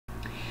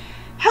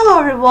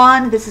Hello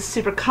everyone, this is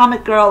Super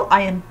Comic Girl.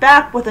 I am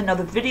back with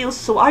another video.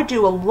 So I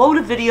do a load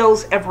of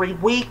videos every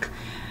week,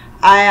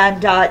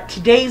 and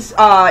today's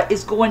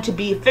is going to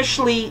be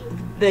officially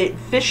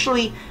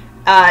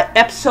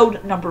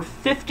episode number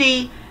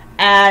 50,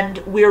 and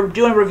we're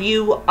doing a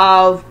review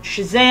of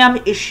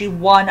Shazam issue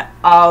 1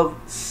 of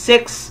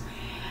 6.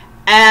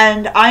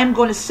 And I am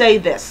going to say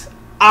this: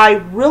 I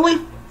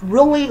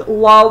really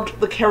loved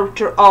the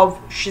character of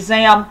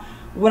Shazam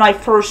when I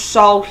first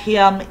saw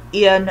him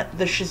in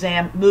the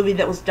Shazam movie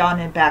that was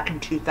done back in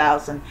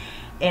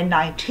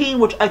 2019,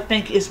 which I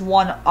think is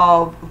one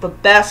of the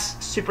best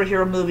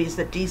superhero movies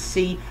that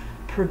DC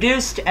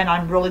produced, and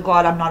I'm really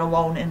glad I'm not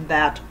alone in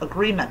that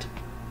agreement.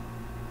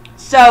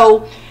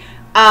 So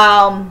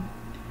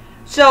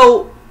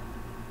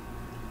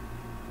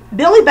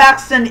Billy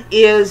Batson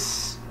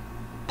is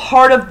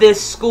part of this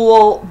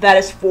school that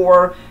is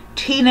for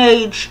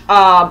teenage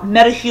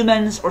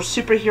metahumans or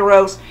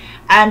superheroes,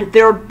 and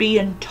they're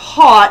being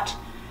taught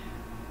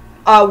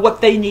what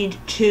they need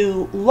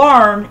to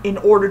learn in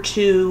order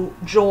to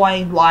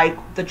join, like,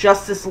 the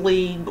Justice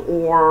League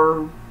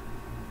or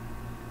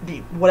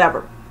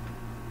whatever.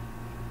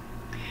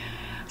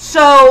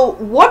 So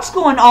what's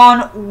going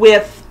on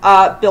with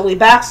Billy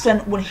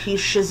Batson when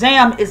he's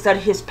Shazam is that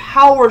his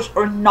powers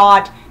are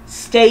not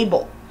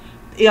stable.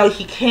 You know,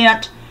 he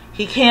can't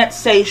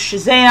say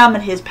Shazam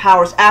and his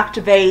powers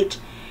activate.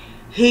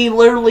 His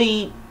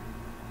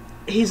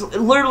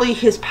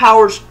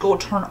powers go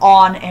turn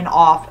on and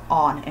off,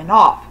 on and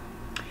off.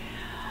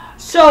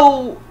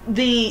 So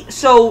the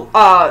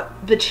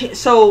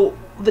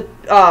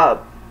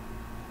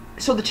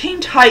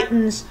Teen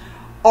Titans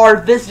are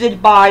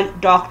visited by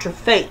Dr.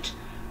 Fate.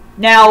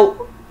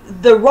 Now,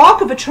 the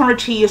Rock of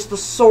Eternity is the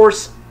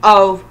source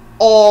of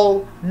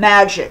all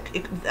magic.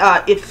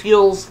 It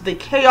fuels the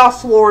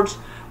Chaos Lords,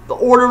 the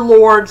Order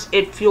Lords.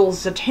 It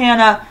fuels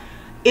Zatanna.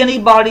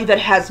 Anybody that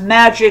has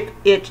magic,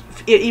 it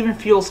even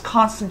fuels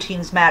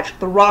Constantine's magic.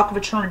 The Rock of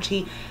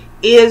Eternity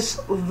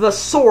is the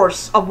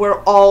source of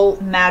where all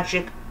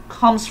magic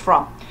comes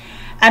from.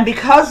 And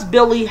because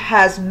Billy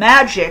has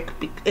magic,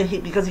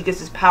 because he gets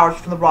his powers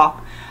from the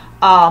Rock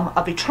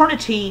of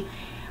Eternity,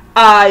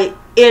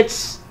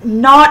 it's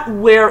not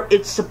where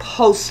it's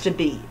supposed to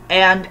be.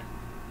 And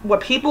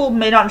what people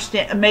may not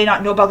understand, may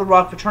not know about the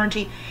Rock of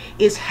Eternity,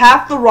 is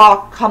half the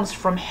rock comes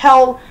from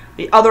hell,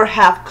 the other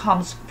half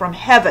comes from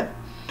heaven.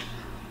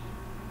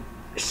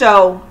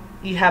 So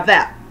you have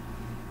that.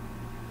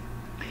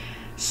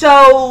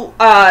 So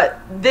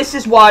this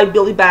is why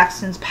Billy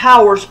Batson's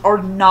powers are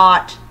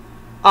not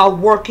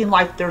working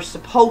like they're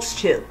supposed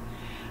to.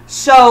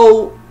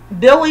 So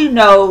Billy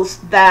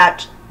knows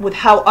that with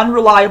how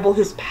unreliable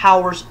his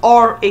powers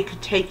are, it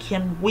could take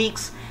him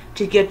weeks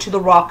to get to the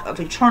Rock of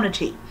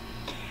Eternity.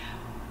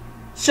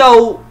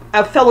 So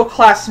a fellow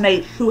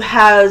classmate who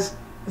has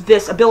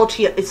this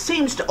ability, it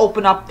seems, to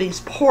open up these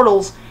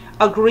portals,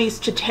 agrees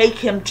to take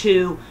him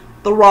to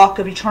the Rock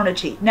of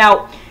Eternity.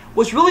 Now,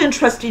 what's really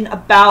interesting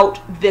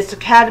about this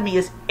academy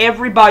is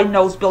everybody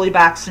knows Billy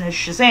Batson is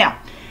Shazam,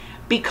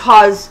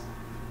 because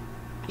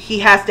he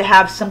has to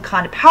have some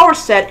kind of power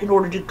set in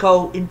order to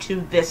go into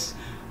this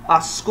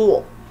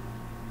school.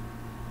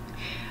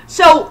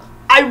 So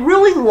I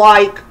really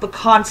like the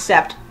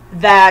concept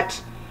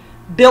that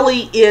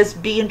Billy is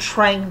being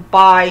trained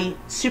by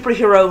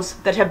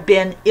superheroes that have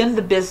been in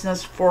the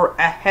business for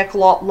a heck of a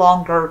lot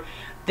longer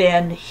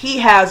than he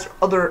has,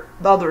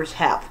 others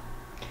have.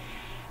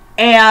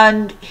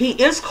 And he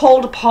is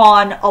called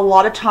upon a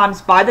lot of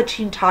times by the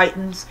Teen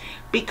Titans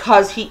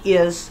because he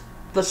is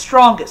the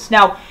strongest.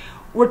 Now,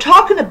 we're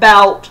talking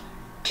about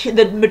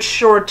the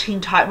mature Teen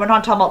Titans. We're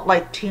not talking about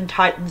like Teen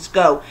Titans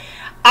Go.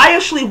 I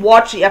actually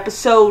watched the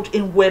episode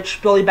in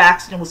which Billy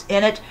Batson was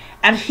in it,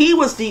 and he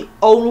was the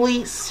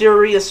only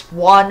serious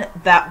one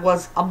that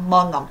was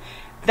among them.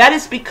 That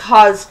is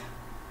because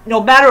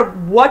no matter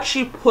what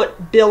you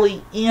put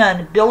Billy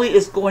in, Billy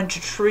is going to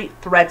treat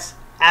threats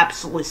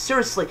absolutely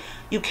seriously.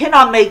 You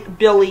cannot make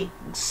Billy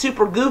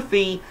super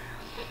goofy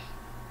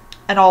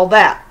and all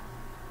that.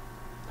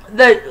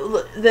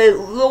 The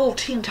little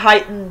Teen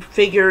Titan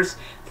figures,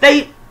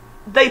 they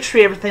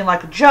treat everything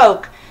like a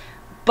joke,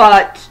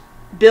 but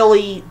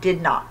Billy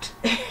did not.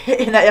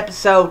 In that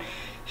episode,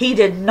 he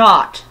did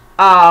not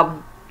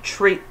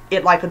treat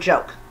it like a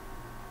joke.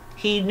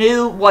 He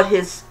knew what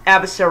his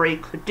adversary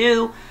could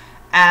do,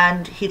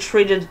 and he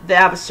treated the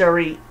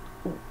adversary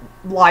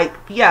like,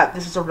 yeah,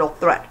 this is a real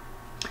threat.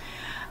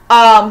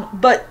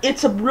 But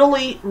it's a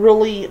really,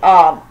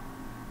 I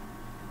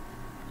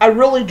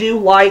really do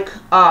like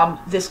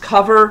this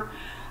cover.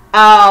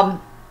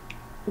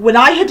 When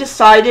I had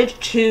decided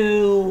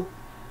to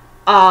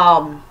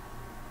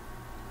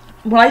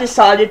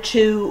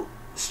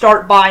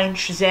start buying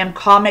Shazam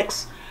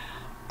comics,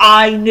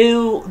 I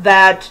knew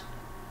that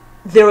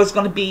there was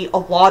going to be a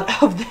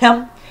lot of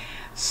them.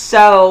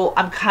 So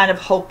I'm kind of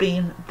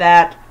hoping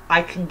that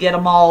I can get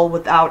them all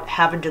without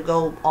having to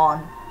go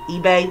on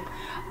eBay.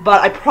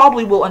 But I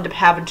probably will end up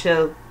having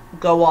to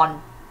go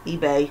on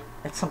eBay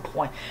at some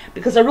point,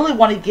 because I really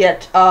want to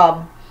get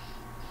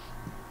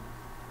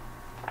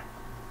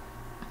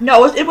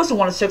No, it wasn't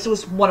 1 of 6. It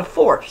was 1 of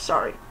 4.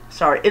 Sorry.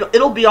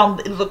 It'll be on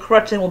the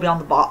correct thing will be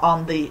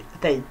on the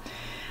thing.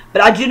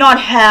 But I do not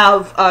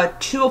have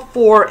 2 of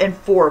 4 and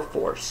 4 of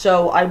 4.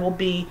 So I will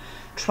be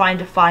trying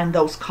to find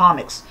those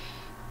comics.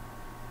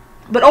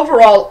 But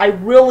overall, I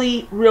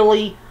really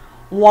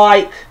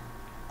like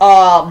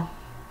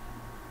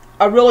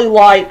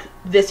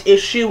this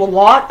issue a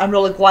lot. I'm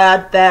really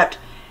glad that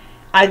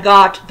I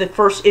got the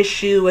first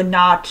issue and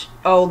not,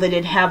 oh, they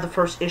didn't have the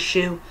first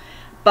issue.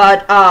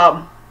 But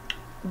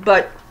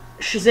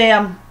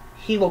Shazam,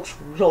 he looks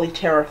really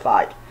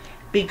terrified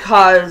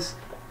because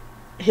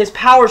his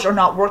powers are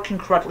not working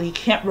correctly. He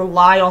can't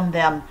rely on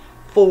them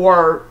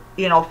for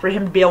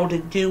him to be able to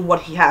do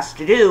what he has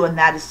to do, and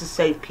that is to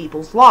save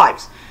people's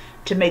lives,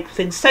 to make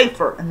things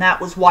safer. And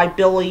that's why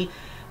Billy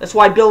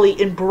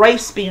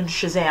embraced being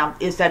Shazam,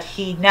 is that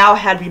he now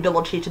had the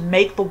ability to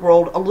make the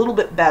world a little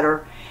bit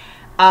better,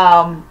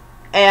 and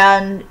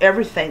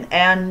everything.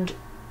 And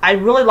I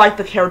really like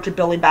the character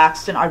Billy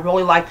Baxton. I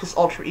really like his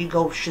alter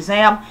ego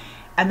Shazam,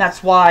 and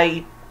that's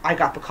why I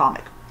got the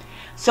comic.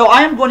 So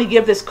I am going to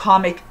give this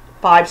comic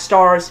 5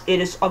 stars. It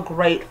is a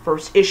great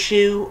first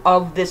issue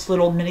of this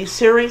little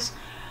mini-series.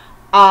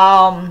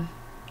 And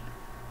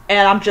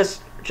I'm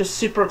just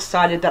super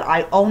excited that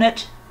I own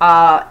it.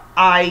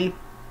 I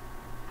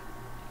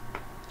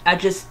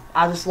just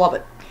love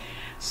it.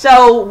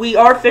 So we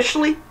are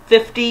officially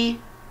 50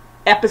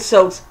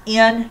 episodes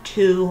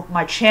into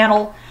my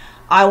channel.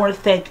 I want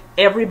to thank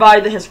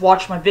everybody that has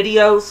watched my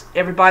videos,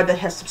 everybody that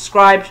has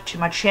subscribed to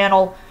my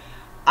channel.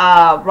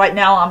 Right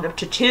now I'm up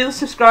to 2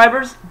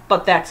 subscribers,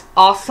 but that's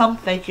awesome.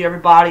 Thank you,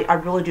 everybody. I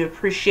really do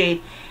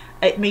appreciate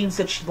it. It means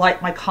that you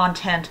like my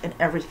content and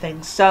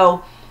everything.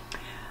 So,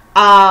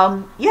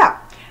 yeah.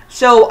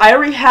 So I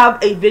already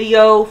have a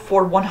video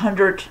for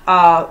 100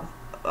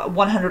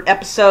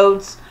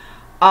 episodes,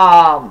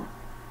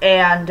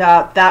 and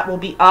that will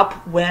be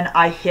up when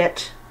I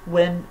hit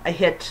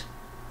 100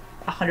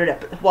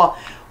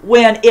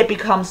 when it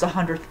becomes the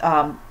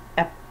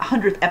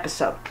 100th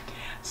episode.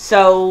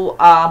 So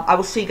I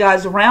will see you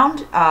guys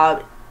around.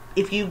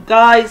 If you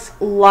guys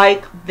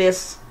like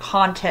this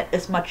content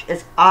as much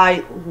as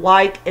I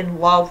like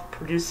and love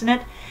producing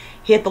it,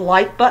 hit the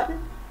like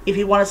button. If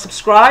you want to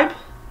subscribe,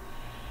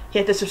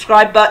 hit the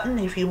subscribe button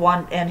if you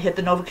want, and hit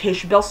the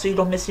notification bell so you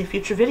don't miss any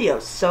future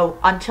videos. So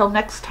until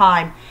next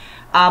time,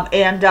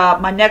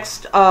 my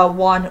next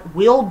one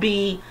will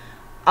be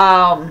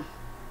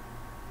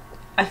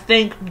I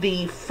think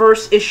the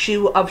first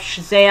issue of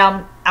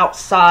Shazam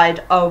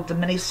outside of the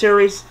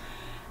miniseries.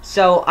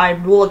 So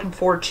I'm really looking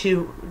forward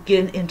to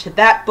getting into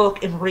that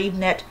book and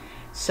reading it.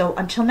 So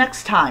until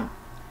next time,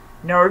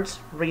 nerds,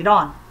 read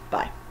on.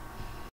 Bye.